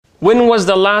When was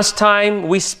the last time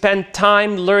we spent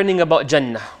time learning about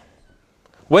Jannah?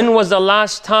 When was the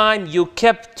last time you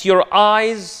kept your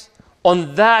eyes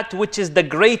on that which is the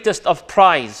greatest of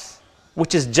prize,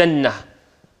 which is Jannah,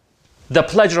 the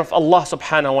pleasure of Allah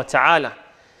subhanahu wa ta'ala?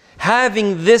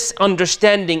 Having this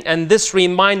understanding and this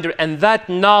reminder and that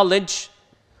knowledge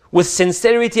with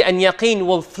sincerity and yaqeen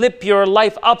will flip your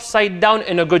life upside down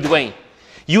in a good way.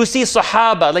 You see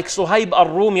Sahaba like Suhaib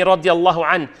al-Rumi radiallahu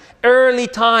anh, early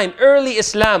time, early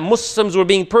Islam, Muslims were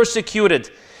being persecuted.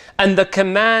 And the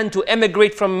command to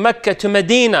emigrate from Mecca to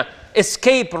Medina,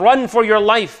 escape, run for your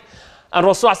life. And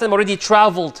Rasulullah already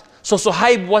traveled. So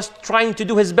Suhaib was trying to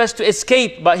do his best to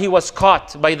escape, but he was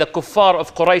caught by the kuffar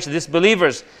of Quraysh, the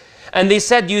disbelievers. And they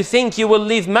said, you think you will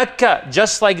leave Mecca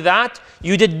just like that?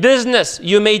 You did business,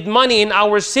 you made money in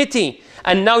our city,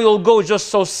 and now you'll go just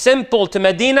so simple to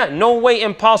Medina? No way,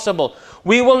 impossible.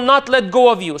 We will not let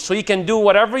go of you, so you can do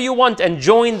whatever you want and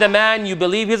join the man you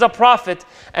believe he's a prophet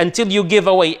until you give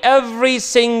away every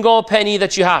single penny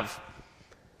that you have.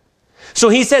 So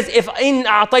he says, if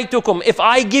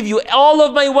I give you all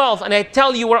of my wealth and I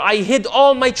tell you where I hid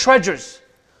all my treasures,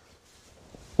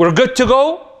 we're good to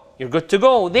go? You're good to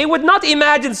go. They would not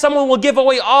imagine someone will give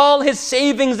away all his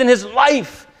savings in his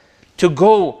life to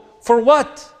go. For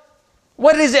what?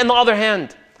 What is it on the other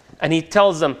hand? And he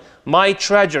tells them, my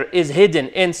treasure is hidden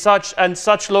in such and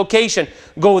such location.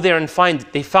 Go there and find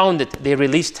it. They found it. They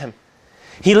released him.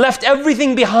 He left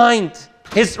everything behind.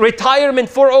 His retirement,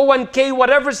 401k,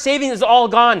 whatever saving is all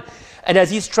gone. And as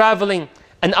he's traveling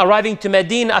and arriving to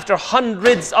Medina after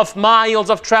hundreds of miles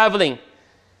of traveling,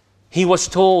 he was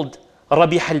told,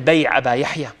 Rabih al-Bay' Aba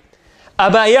Yahya.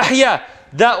 Aba Yahya,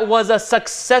 that was a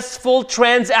successful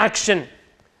transaction.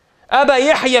 Aba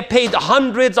Yahya paid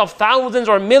hundreds of thousands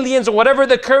or millions or whatever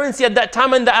the currency at that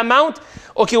time and the amount.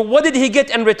 Okay, what did he get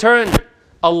in return?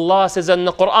 Allah says in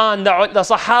the Quran, the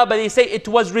Sahaba, they say it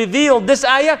was revealed, this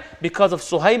ayah, because of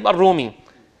Suhaib al-Rumi.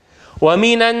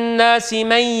 وَمِنَ النَّاسِ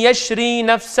مَنْ يَشْرِي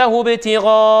نَفْسَهُ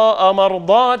ابْتِغَاءَ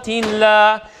مَرْضَاتِ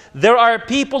اللَّهِ. There are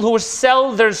people who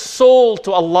sell their soul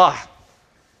to Allah.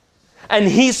 And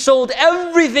he sold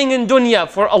everything in dunya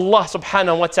for Allah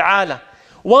subhanahu wa ta'ala.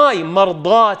 Why?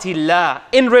 Mardatillah.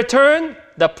 In return,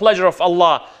 the pleasure of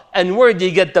Allah. And where do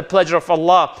you get the pleasure of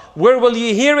Allah? Where will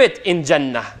you hear it? In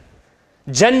Jannah.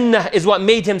 Jannah is what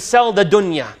made him sell the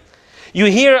dunya. You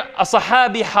hear a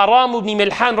Sahabi, Haram ibn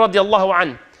Milhan radiallahu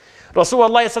anh.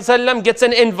 Rasulullah sallallahu gets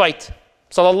an invite.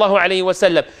 Sallallahu alayhi wa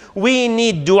sallam. We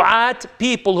need du'at,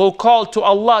 people who call to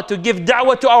Allah to give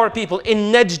da'wah to our people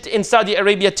in Najd in Saudi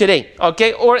Arabia today.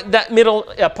 Okay? Or that middle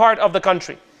part of the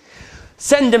country.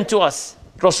 Send them to us.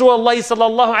 Rasulullah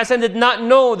sallallahu alayhi wa sallam did not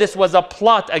know this was a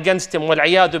plot against him.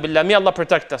 Wal-'iyadu billah. May Allah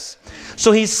protect us.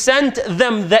 So he sent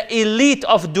them the elite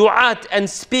of du'at and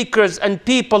speakers and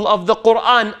people of the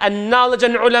Quran and knowledge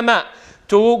and ulama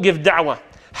to give da'wah.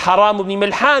 Haram ibn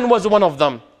Milhan was one of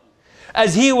them.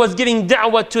 As he was giving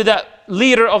da'wah to the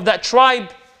leader of that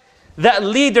tribe, that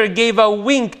leader gave a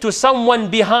wink to someone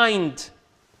behind.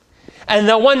 And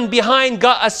the one behind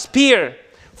got a spear.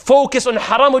 Focus on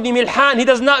Haram ibn Milhan. He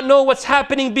does not know what's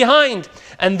happening behind.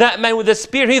 And that man with the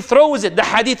spear, he throws it. The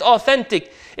hadith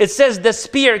authentic. It says the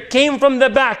spear came from the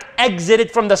back, exited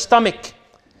from the stomach.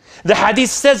 The hadith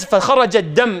says,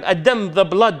 فَخَرَجَ الدَّمْ, the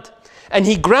blood. And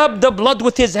he grabbed the blood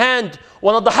with his hand.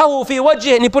 وَنَضَحَهُ فِي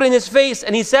وَجْهِهِ, and he put it in his face.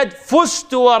 And he said, فُزْتُ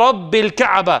وَرَبِّ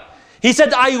الْكَعْبَةِ. He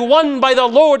said, I won by the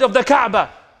Lord of the Kaaba.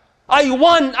 I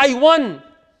won.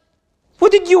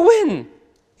 What did you win?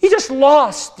 You just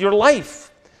lost your life.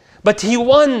 But he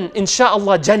won,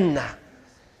 insha'Allah, Jannah.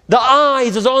 The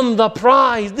eyes is on the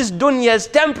prize. This dunya is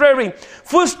temporary.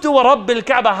 فُزْتُ وَرَبِّ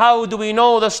الْكَعْبَةِ. How do we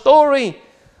know the story?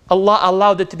 Allah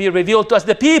allowed it to be revealed to us.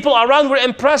 The people around were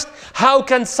impressed. How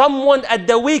can someone at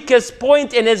the weakest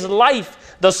point in his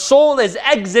life, the soul is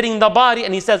exiting the body,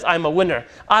 and he says, I'm a winner.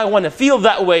 I want to feel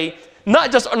that way.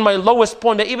 Not just on my lowest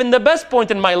point, but even the best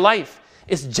point in my life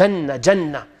is Jannah.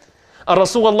 And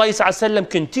Rasulullah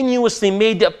continuously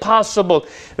made it possible,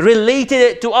 related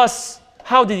it to us.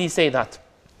 How did he say that?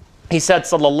 He said,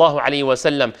 sallallahu alayhi wa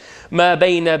sallam, ما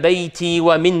بين بيتي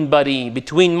ومنبري,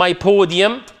 between my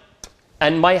podium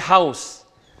and my house,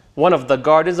 one of the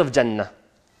gardens of Jannah.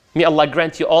 May Allah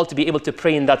grant you all to be able to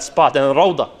pray in that spot, in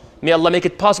Rawdah. May Allah make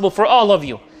it possible for all of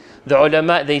you. The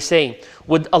ulama, they say,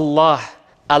 would Allah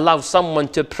allow someone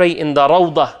to pray in the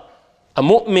Rawdah, a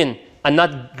mu'min, and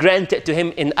not grant it to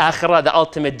him in Akhirah, the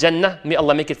ultimate Jannah? May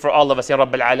Allah make it for all of us, Ya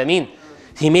Rabbil Alameen.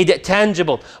 He made it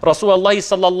tangible. Rasulullah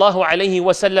sallallahu alayhi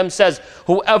wa sallam says,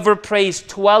 whoever prays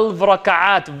 12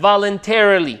 raka'at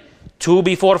voluntarily, 2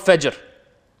 before Fajr,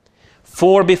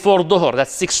 4 before Dhuhr,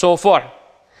 that's 6 so far,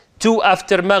 2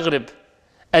 after Maghrib,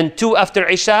 and 2 after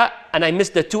Isha, and I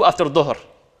missed the 2 after Dhuhr.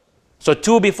 So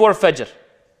 2 before Fajr,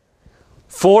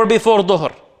 4 before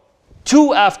Dhuhr,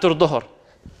 2 after Dhuhr,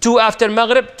 2 after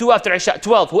Maghrib, 2 after Isha,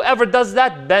 12. Whoever does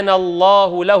that, بَنَى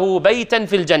اللَّهُ لَهُ بَيْتًا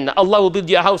فِي الْجَنَّةِ. Allah will build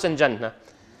you a house in Jannah.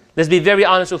 Let's be very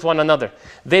honest with one another.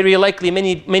 Very likely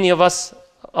many of us,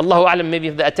 Allahu A'lam, maybe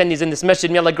if the attendees in this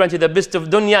masjid, may Allah grant you the best of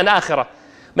dunya and akhirah.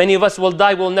 Many of us will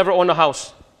die, will never own a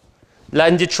house. La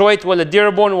in Detroit, well,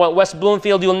 Dearborn, well, West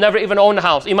Bloomfield, you'll never even own a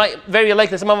house. You might, very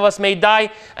likely, some of us may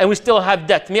die and we still have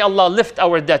debt. May Allah lift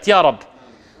our debt, Ya Rab.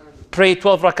 Pray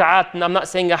 12 raka'at, and I'm not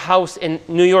saying a house in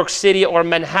New York City or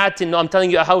Manhattan. No, I'm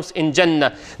telling you a house in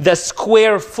Jannah. The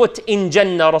square foot in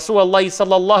Jannah. Rasulullah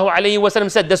sallallahu alayhi wa sallam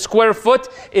said, the square foot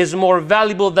is more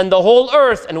valuable than the whole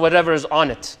earth and whatever is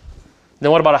on it.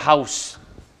 Then what about a house?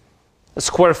 A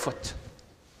square foot.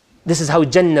 This is how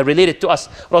Jannah related to us.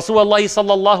 Rasulullah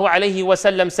sallallahu alayhi wa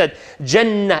sallam said,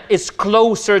 Jannah is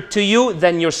closer to you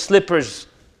than your slippers.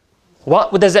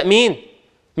 What does that mean?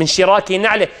 Min shiraki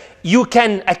na'le. You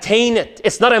can attain it.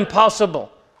 It's not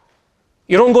impossible.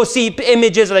 You don't go see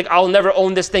images like, I'll never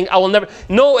own this thing. I will never.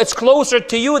 No, it's closer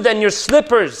to you than your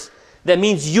slippers. That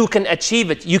means you can achieve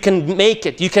it. You can make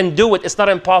it. You can do it. It's not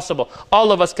impossible.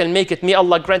 All of us can make it. May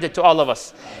Allah grant it to all of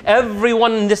us.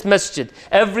 Everyone in this masjid,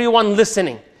 everyone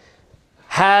listening,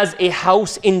 has a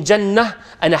house in Jannah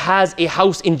and has a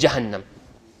house in Jahannam.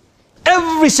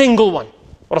 Every single one.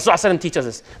 Rasulullah teaches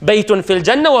us. Baytun fil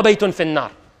Jannah wa baytun fil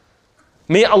nar.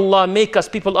 May Allah make us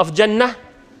people of Jannah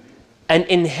and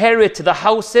inherit the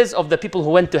houses of the people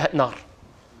who went to Nar.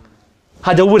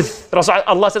 Hada worth.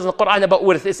 Allah says in the Quran about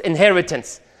worth, it's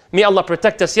inheritance. May Allah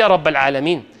protect us, Ya Rabbal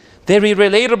Alameen. Very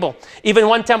relatable. Even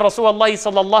one time Rasulullah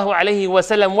sallallahu alayhi wa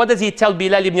sallam, what does he tell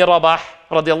Bilal ibn Rabah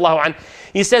radiallahu anh?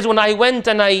 He says, when I went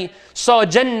and I saw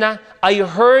Jannah, I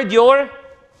heard your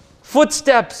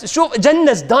footsteps.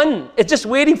 Jannah's done. It's just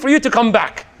waiting for you to come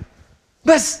back.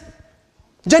 Bas.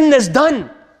 Jannah's done.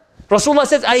 Rasulullah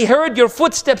says, I heard your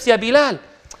footsteps, Ya Bilal.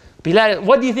 Bilal,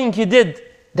 what do you think you did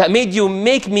that made you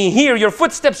make me hear your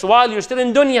footsteps while you're still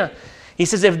in dunya? He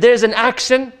says, if there's an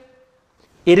action,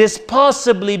 it is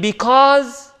possibly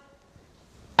because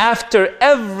after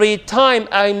every time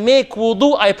I make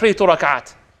wudu, I pray 2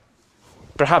 rak'at.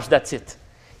 Perhaps that's it.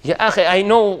 Ya akhi, I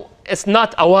know it's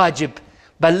not a wajib,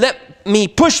 but let me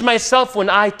push myself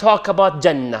when I talk about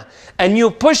Jannah. And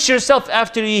you push yourself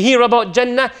after you hear about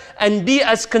Jannah and be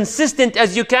as consistent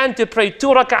as you can to pray 2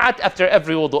 rak'at after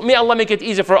every wudu. May Allah make it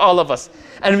easy for all of us.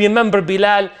 And remember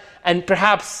Bilal, and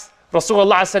perhaps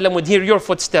Rasulullah would hear your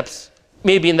footsteps.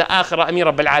 Maybe in the akhirah, Amir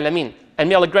Rabbil Alameen. And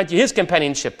may Allah grant you His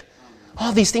companionship.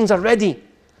 All these things are ready.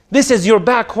 This is your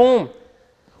back home.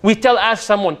 Ask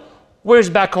someone,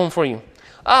 where's back home for you?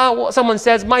 Someone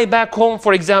says, my back home,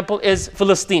 for example, is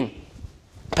Palestine.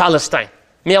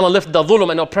 May Allah lift the dhulm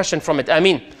and oppression from it.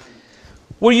 Ameen.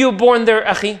 Were you born there,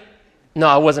 akhi? No,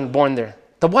 I wasn't born there.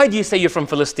 Then why do you say you're from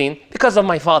Palestine? Because of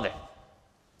my father.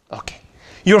 Okay.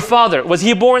 Your father, was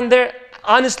he born there?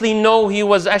 Honestly, no, he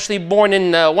was actually born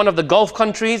in one of the Gulf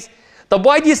countries. Then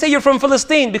why do you say you're from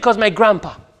Palestine? Because my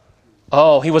grandpa.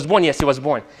 Oh, he was born? Yes, he was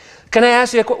born. Can I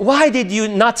ask you a question? Why did you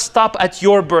not stop at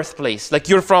your birthplace? Like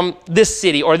you're from this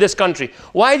city or this country.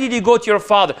 Why did you go to your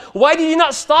father? Why did you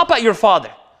not stop at your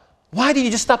father? Why did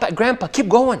you just stop at grandpa? Keep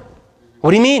going.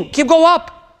 What do you mean? Go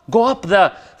up. Go up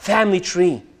the family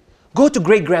tree. Go to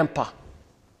great grandpa.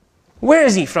 Where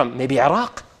is he from? Maybe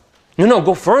Iraq? No,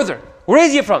 go further. Where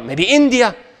is he from? Maybe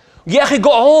India. Ya akhi,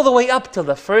 go all the way up to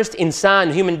the first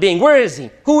insan, human being. Where is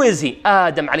he? Who is he?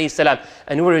 Adam alayhi salam.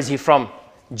 And where is he from?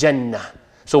 Jannah.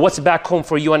 So what's back home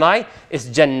for you and I? Is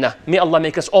Jannah. May Allah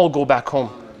make us all go back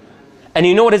home. And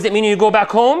you know what does it mean when you go back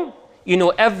home? You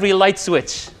know every light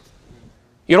switch.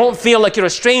 You don't feel like you're a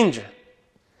stranger.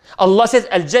 Allah says,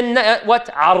 Al-Jannah, what?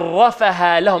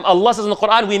 عَرَّفَهَا لَهُمْ. Allah says in the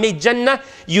Quran, we made Jannah.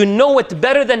 You know it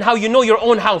better than how you know your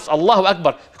own house. Allahu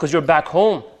Akbar. Because you're back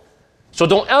home. So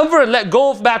don't ever let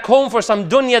go of back home for some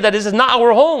dunya that is not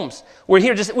our homes.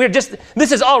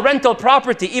 This is all rental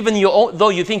property, even though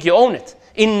you think you own it.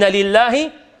 Inna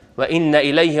lillahi wa inna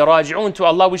ilayhi raji'un. To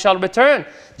Allah we shall return.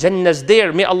 Jannah's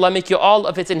there. May Allah make you all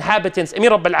of its inhabitants.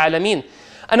 Amir Rabbil Alameen.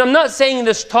 And I'm not saying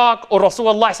this talk or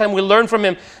Rasulullah we learn from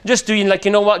him just to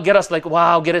get us like,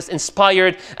 wow, get us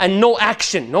inspired and no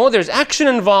action. No, there's action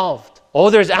involved. Oh,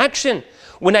 there's action.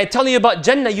 When I tell you about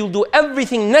Jannah, you'll do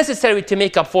everything necessary to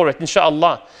make up for it,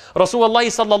 inshaAllah. Rasulullah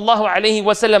sallallahu alayhi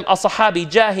wa sallam, a sahabi,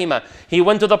 Jahima, he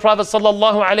went to the Prophet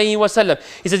sallallahu alayhi wa sallam.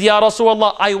 He said, Ya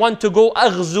Rasulullah, I want to go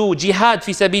aghzu, jihad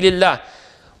fi sabilillah.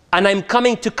 And I'm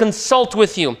coming to consult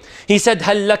with you. He said,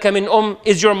 Hal laka min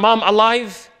Is your mom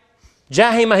alive?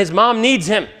 Jahima, his mom needs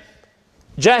him.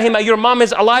 Jahima, your mom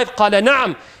is alive? قال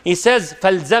نعم. He says,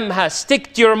 فَالْزَمْهَا,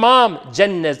 stick to your mom.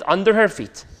 Jannah is under her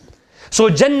feet. So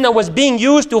Jannah was being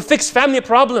used to fix family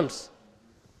problems.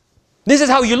 This is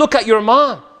how you look at your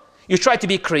mom. You try to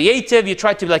be creative. You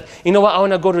try to be like, you know what, I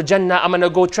want to go to Jannah. I'm going to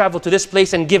go travel to this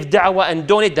place and give da'wah and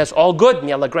donate. That's all good.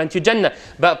 May Allah grant you Jannah.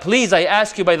 But please, I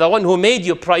ask you by the one who made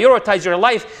you, prioritize your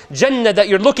life. Jannah that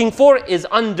you're looking for is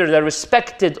under the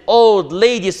respected old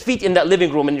lady's feet in that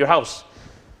living room in your house.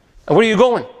 And where are you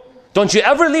going? Don't you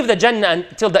ever leave the Jannah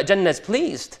until that Jannah is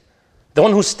pleased. The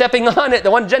one who's stepping on it,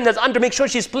 the one Jannah is under, make sure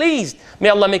she's pleased. May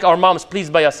Allah make our moms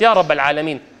pleased by us. Ya Rabb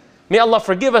al-Alameen. May Allah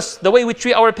forgive us the way we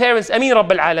treat our parents. Ameen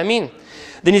Rabb al-Alameen.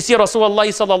 Then you see Rasulullah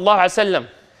sallallahu alaihi wasallam.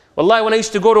 Wallahi, when I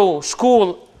used to go to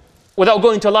school, without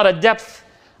going into a lot of depth,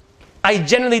 I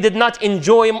generally did not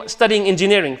enjoy studying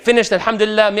engineering. Finished,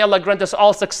 alhamdulillah, may Allah grant us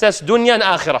all success, dunya and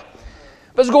akhirah.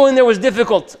 But going there was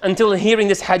difficult until hearing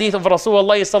this hadith of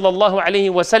Rasulullah sallallahu alaihi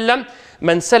wasallam.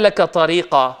 Man salaka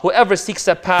tariqa, whoever seeks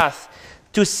a path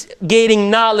to gaining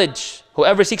knowledge,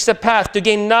 whoever seeks a path to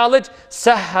gain knowledge,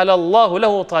 سَهَّلَ اللَّهُ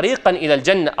لَهُ طَرِيقًا إِلَى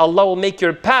الْجَنَّةِ. Allah will make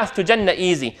your path to Jannah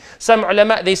easy. Some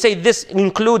ulama, they say this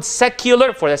includes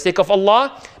secular, for the sake of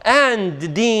Allah,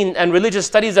 and deen and religious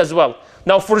studies as well.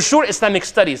 Now for sure, Islamic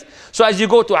studies. So as you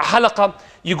go to a halaqah,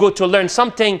 you go to learn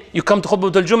something, you come to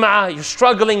Khutbah al-Jum'ah, you're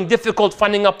struggling, difficult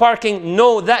finding a parking,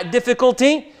 know that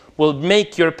difficulty will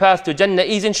make your path to Jannah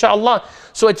easy, inshallah.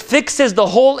 So it fixes the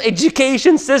whole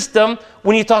education system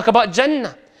when you talk about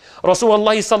Jannah.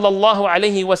 Rasulullah sallallahu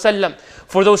alayhi wasallam,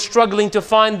 for those struggling to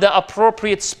find the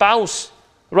appropriate spouse,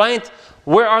 right?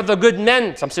 Where are the good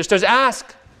men? Some sisters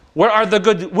ask. Where are the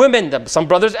good women? Some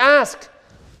brothers ask.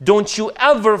 Don't you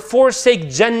ever forsake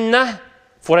Jannah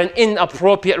for an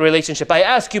inappropriate relationship. I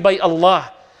ask you by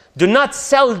Allah, do not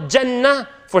sell Jannah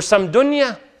for some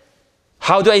dunya.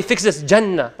 How do I fix this?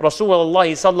 Jannah. Rasulullah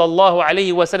sallallahu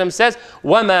alayhi wa sallam says,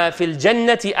 وَمَا فِي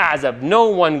الْجَنَّةِ أَعْزَبْ. No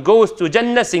one goes to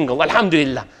Jannah single.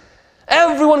 Alhamdulillah.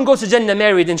 Everyone goes to Jannah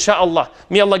married, inshaAllah.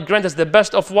 May Allah grant us the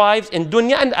best of wives in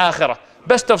dunya and akhirah.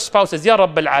 Best of spouses. Ya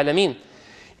Rabb al-Alameen.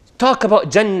 Talk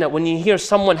about Jannah when you hear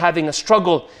someone having a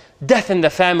struggle, death in the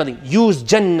family. Use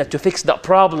Jannah to fix that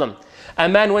problem. A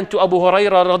man went to Abu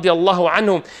Hurairah radiallahu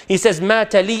anhu. He says,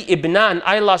 مَاتَ لِي ibnan.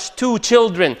 I lost 2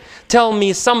 children. Tell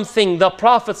me something the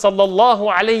Prophet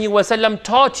sallallahu alayhi wa sallam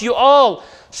taught you all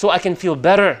so I can feel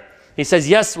better. He says,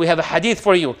 yes, we have a hadith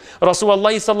for you.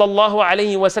 Rasulullah sallallahu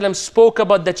alayhi wa sallam spoke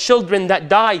about the children that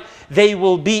die. They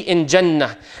will be in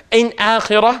Jannah. In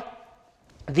akhirah,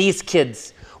 these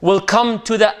kids will come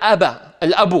to the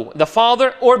al-abu, the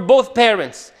father or both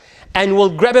parents, and will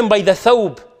grab him by the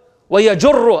thawb.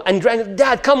 وَيَجُرُّ, and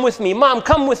dad, come with me, mom,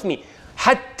 come with me.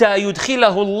 حَتَّى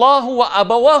يُدْخِلَهُ اللَّهُ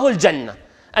وَأَبَوَاهُ الْجَنَّةِ.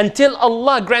 Until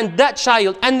Allah grant that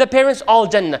child and the parents all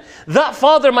Jannah. That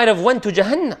father might have went to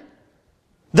Jahannam.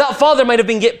 That father might have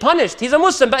been get punished. He's a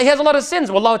Muslim, but he has a lot of sins.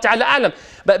 Wallahu ta'ala alam.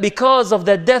 But because of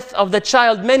the death of the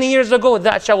child many years ago,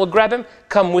 that child will grab him,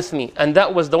 come with me. And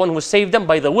that was the one who saved them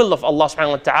by the will of Allah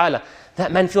subhanahu wa ta'ala.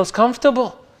 That man feels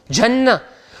comfortable. Jannah.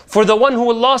 For the one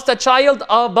who lost a child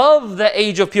above the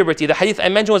age of puberty. The hadith I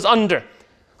mentioned was under.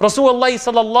 Rasulullah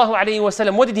sallallahu alayhi wa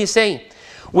sallam, what did he say?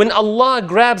 When Allah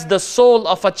grabs the soul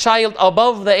of a child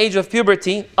above the age of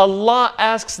puberty, Allah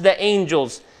asks the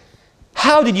angels,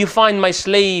 how did you find my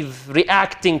slave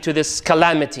reacting to this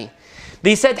calamity?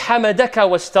 They said, Hamadaka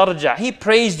wastarja. He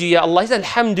praised you, Ya Allah. He said,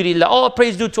 Alhamdulillah. All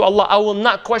praise due to Allah. I will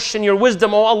not question your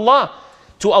wisdom, O Allah.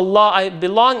 To Allah I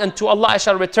belong and to Allah I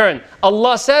shall return.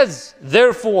 Allah says,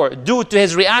 therefore, due to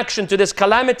his reaction to this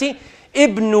calamity,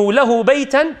 Ibnu lahu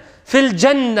baytan fil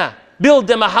Jannah. Build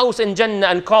them a house in Jannah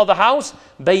and call the house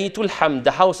Baytul Hamd, the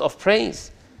house of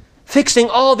praise. Fixing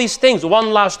all these things.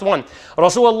 One last one.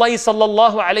 Rasulullah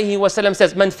sallallahu alayhi wa sallam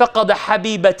says, Man faqada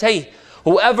habibatay.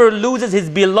 Whoever loses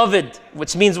his beloved,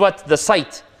 which means what? The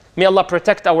sight. May Allah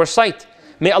protect our sight.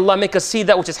 May Allah make us see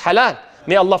that which is halal.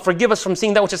 May Allah forgive us from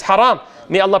seeing that which is haram.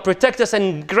 May Allah protect us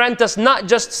and grant us not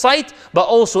just sight, but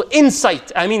also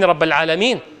insight. Ameen Rabbal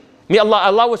Alameen. May Allah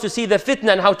allow us to see the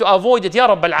fitna and how to avoid it. Ya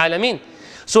Rabbal Alameen.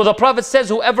 So the Prophet says,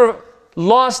 whoever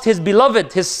lost his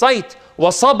beloved, his sight,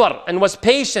 was sabr and was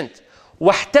patient,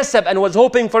 wahtasab and was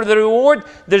hoping for the reward,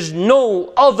 there's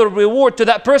no other reward to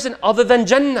that person other than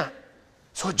Jannah.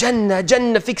 So Jannah,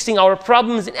 Jannah, fixing our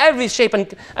problems in every shape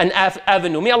and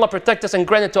avenue. May Allah protect us and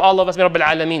grant it to all of us. May Rabbil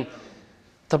Alameen.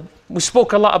 We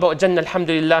spoke a lot about Jannah,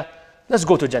 alhamdulillah. Let's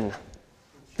go to Jannah.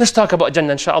 Let's talk about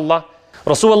Jannah, inshaAllah.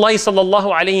 Rasulullah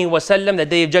sallallahu alayhi wa sallam, the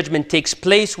day of judgment takes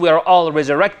place. We are all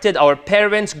resurrected. Our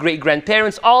parents,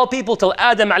 great-grandparents, all people till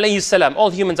Adam alayhi salam. All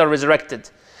humans are resurrected.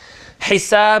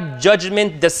 Hisab,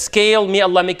 judgment, the scale. May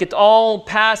Allah make it all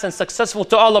pass and successful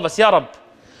to all of us. Ya Rabb.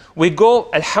 We go,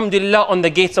 alhamdulillah, on the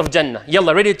gates of Jannah.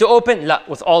 Yalla, ready to open? La,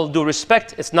 with all due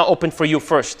respect, it's not open for you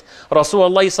first.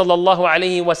 Rasulullah sallallahu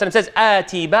alayhi wa sallam says,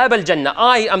 Ati bab al-Jannah.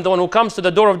 I am the one who comes to the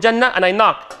door of Jannah and I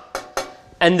knock.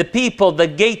 And the people, the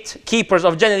gatekeepers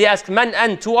of Jannah, they ask, Man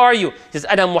ant, who are you? He says,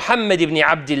 Ana Muhammad ibn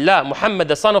Abdullah, Muhammad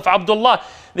the son of Abdullah.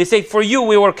 They say, for you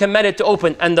we were commanded to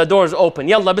open, and the doors open.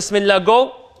 Yalla, bismillah,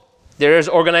 go. There is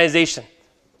organization.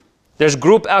 There's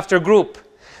group after group.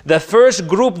 The first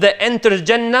group that enters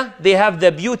Jannah, they have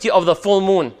the beauty of the full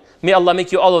moon. May Allah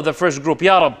make you all of the first group,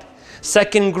 Ya Rab.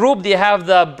 Second group, they have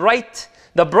the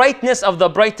brightness of the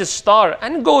brightest star,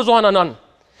 and it goes on and on.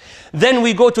 Then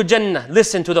we go to Jannah.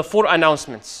 Listen to the 4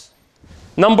 announcements.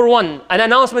 Number 1, an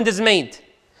announcement is made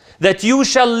that you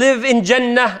shall live in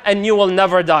Jannah and you will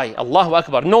never die. Allahu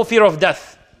Akbar. No fear of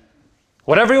death.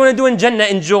 Whatever you want to do in Jannah,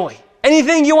 enjoy.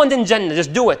 Anything you want in Jannah,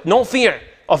 just do it. No fear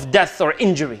of death or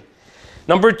injury.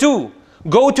 Number 2,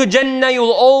 go to Jannah, you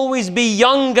will always be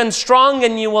young and strong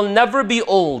and you will never be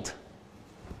old.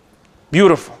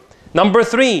 Beautiful. Number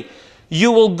 3,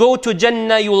 you will go to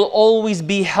Jannah, you will always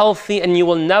be healthy and you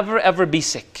will never ever be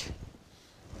sick.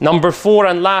 Number 4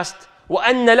 and last,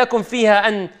 وَأَنَّ لَكُمْ فِيهَا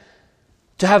أَن,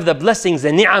 to have the blessings,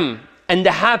 the ni'am, and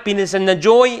the happiness and the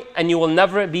joy, and you will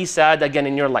never be sad again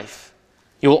in your life.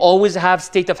 You will always have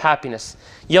state of happiness.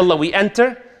 Yalla, we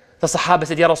enter. The Sahaba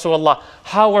said, Ya Rasulullah,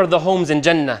 how are the homes in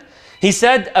Jannah? He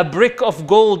said, a brick of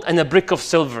gold and a brick of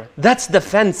silver. That's the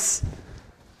fence.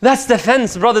 That's the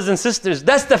fence, brothers and sisters.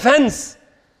 That's the fence.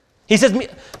 He says,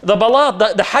 the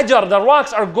balat, the hajar, the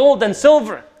rocks are gold and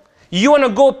silver. You want to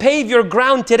go pave your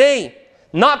ground today,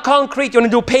 not concrete. You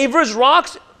want to do pavers,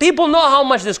 rocks? People know how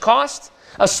much this costs.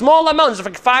 A small amount is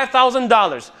like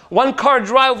 $5,000. One car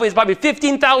driveway is probably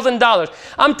 $15,000.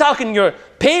 I'm talking your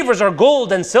pavers are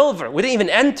gold and silver. We didn't even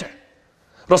enter.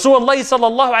 Rasulullah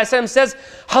sallallahu alaihi wasallam says,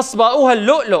 "Hasba'uha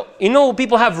al-lu'lu." You know,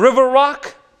 people have river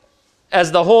rock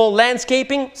as the whole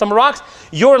landscaping, some rocks.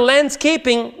 Your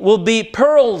landscaping will be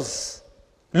pearls,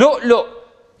 lu'lu.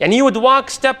 And you would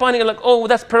walk, step on it, you're like, oh,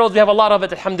 that's pearls, we have a lot of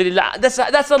it, alhamdulillah.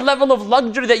 That's a level of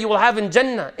luxury that you will have in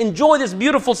Jannah. Enjoy this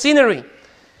beautiful scenery.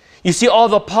 You see all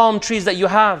the palm trees that you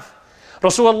have.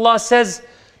 Rasulullah says,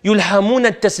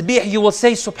 يُلْهَمُونَ التَّسْبِيحِ. You will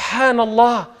say,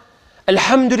 Subhanallah,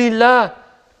 Alhamdulillah,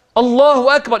 Allahu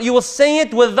Akbar. You will say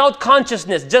it without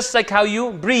consciousness, just like how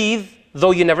you breathe,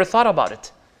 though you never thought about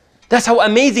it. That's how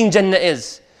amazing Jannah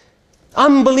is.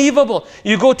 Unbelievable.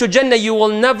 You go to Jannah, you will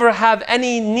never have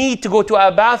any need to go to a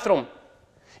bathroom.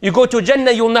 You go to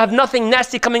Jannah, you will have nothing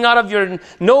nasty coming out of your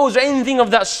nose or anything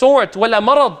of that sort. Wala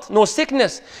marad, no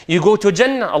sickness. You go to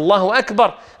Jannah, Allahu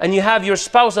Akbar, and you have your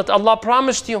spouse that Allah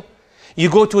promised you. You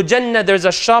go to Jannah, there's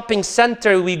a shopping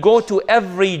center we go to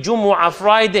every Jumu'ah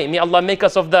Friday. May Allah make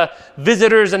us of the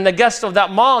visitors and the guests of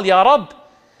that mall, Ya Rabb.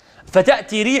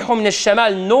 فَتَأْتِي رِيحٌ مِنَ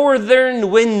الشَّمَالِ.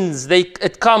 Northern winds,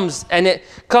 it comes and it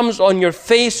comes on your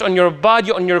face, on your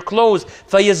body, on your clothes.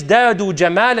 فَيَزْدَادُ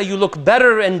جَمَالًا. You look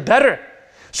better and better.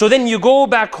 So then you go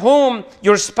back home,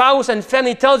 your spouse and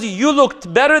family tells you, you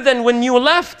looked better than when you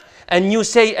left. And you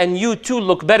say, and you too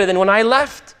look better than when I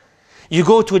left. You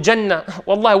go to Jannah.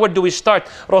 Wallahi, where do we start?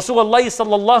 Rasulullah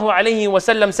sallallahu alayhi wa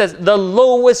sallam says, the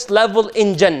lowest level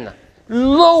in Jannah,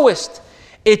 lowest,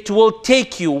 it will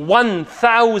take you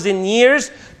 1,000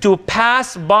 years to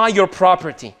pass by your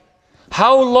property.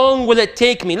 How long will it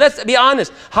take me? Let's be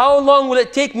honest. How long will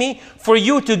it take me for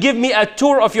you to give me a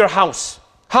tour of your house?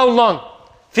 How long?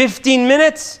 15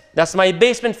 minutes? That's my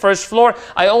basement, first floor.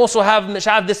 I also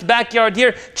have this backyard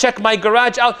here. Check my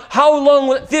garage out. How long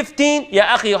will it? 15?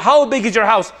 Ya akhi, how big is your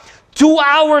house?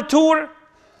 2-hour tour?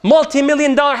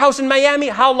 Multi-million-dollar house in Miami?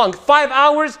 How long? 5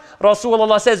 hours?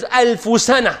 Rasulullah says, Alfu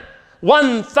sana.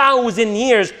 1,000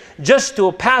 years just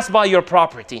to pass by your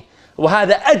property.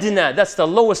 وَهَذَا أَدْنَى. That's the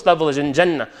lowest level is in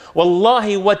Jannah.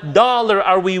 Wallahi, what dollar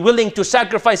are we willing to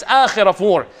sacrifice akhirah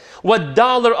for? What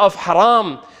dollar of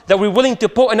haram that we're willing to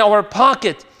put in our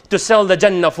pocket to sell the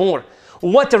Jannah for?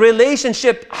 What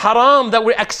relationship haram that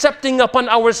we're accepting upon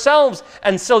ourselves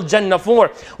and sell Jannah for?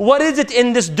 What is it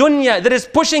in this dunya that is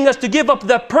pushing us to give up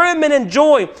the permanent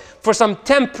joy for some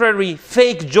temporary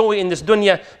fake joy in this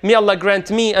dunya? May Allah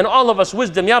grant me and all of us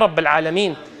wisdom, Ya Rabbil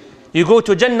Alameen. You go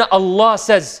to Jannah, Allah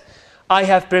says, I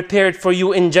have prepared for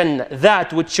you in Jannah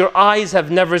that which your eyes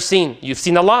have never seen. You've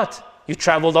seen a lot. You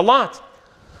traveled a lot.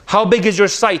 How big is your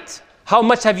sight? How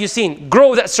much have you seen?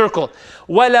 Grow that circle.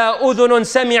 وَلَا أُذُنٌ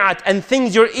سَمِعَتْ. And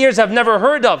things your ears have never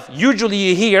heard of. Usually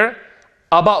you hear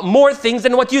about more things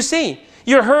than what you see.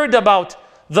 You heard about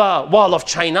the Wall of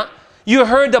China. You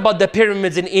heard about the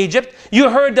pyramids in Egypt. You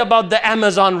heard about the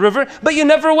Amazon River, but you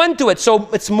never went to it. So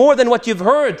it's more than what you've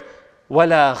heard.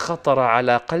 وَلَا خَطَرَ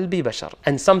عَلَى قَلْبِ بَشَرٍ.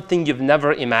 And something you've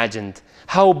never imagined.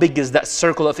 How big is that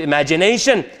circle of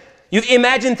imagination? You've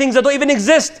imagined things that don't even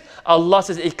exist. Allah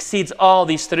says it exceeds all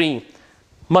these three.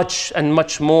 Much and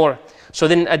much more. So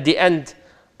then at the end,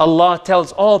 Allah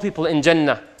tells all people in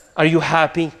Jannah, are you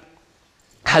happy?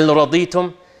 هَلْ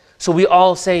رَضِيتُمْ? So we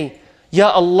all say, Ya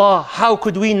Allah, how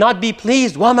could we not be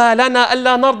pleased? وَمَا لَنَا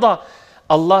أَلَّا نَرْضَى.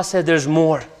 Allah said there's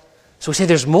more. So we say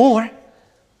there's more?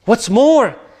 What's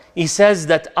more? He says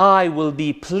that I will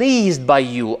be pleased by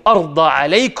you. أَرْضَى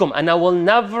عَلَيْكُمْ. And I will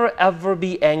never ever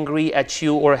be angry at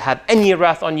you or have any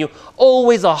wrath on you.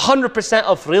 Always 100%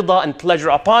 of rida and pleasure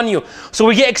upon you. So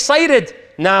we get excited.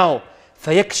 Now,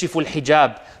 فَيَكْشِفُ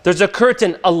الْحِجَابِ. There's a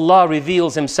curtain. Allah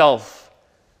reveals Himself.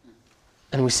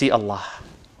 And we see Allah.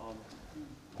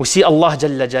 We see Allah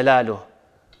Jalla Jalaluh.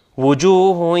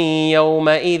 وُجُوهٌ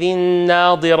يَوْمَئِذٍ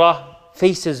نَاظِرَةٌ.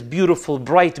 Faces beautiful,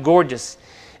 bright, gorgeous.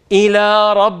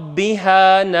 إِلَىٰ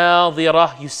رَبِّهَا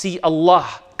نَاظِرَةٌ. You see Allah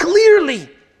clearly.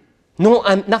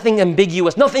 Nothing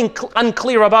ambiguous, nothing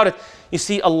unclear about it. You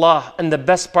see Allah. And the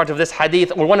best part of this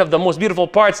hadith, or one of the most beautiful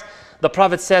parts, the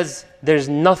Prophet says, there's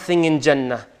nothing in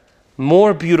Jannah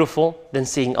more beautiful than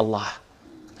seeing Allah.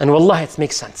 And wallahi, it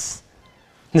makes sense.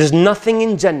 There's nothing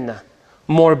in Jannah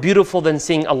more beautiful than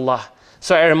seeing Allah.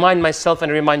 So I remind myself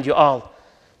and remind you all,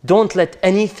 don't let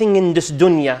anything in this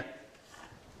dunya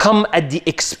come at the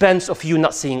expense of you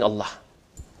not seeing Allah.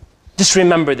 Just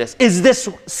remember this. Is this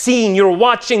scene you're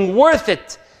watching worth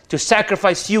it to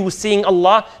sacrifice you seeing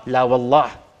Allah? La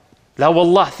wallah. La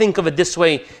wallah. Think of it this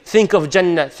way. Think of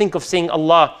Jannah. Think of seeing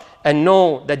Allah. And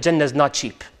know that Jannah is not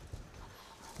cheap.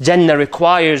 Jannah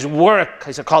requires work.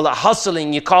 You call it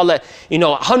hustling. You call it,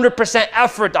 100%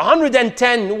 effort,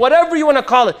 110, whatever you want to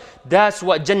call it. That's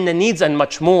what Jannah needs and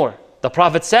much more. The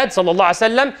Prophet said, sallallahu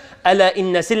alaihi wasallam, "Ala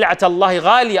inna sil'at Allahi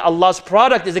ghaliya." Allah's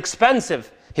product is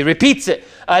expensive. He repeats it.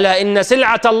 "Ala inna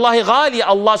sil'at Allahi ghaliya."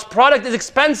 Allah's product is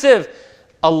expensive.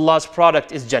 Allah's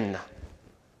product is Jannah.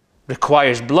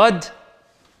 Requires blood,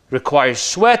 requires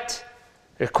sweat,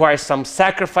 requires some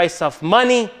sacrifice of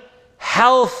money,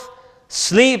 health,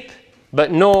 sleep,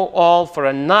 but know all for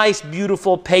a nice,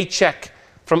 beautiful paycheck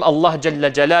from Allah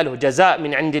Jalla Jalaluhu. Jaza'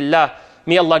 min indillah.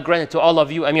 May Allah grant it to all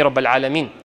of you. Ameen Rabbil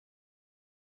Alameen.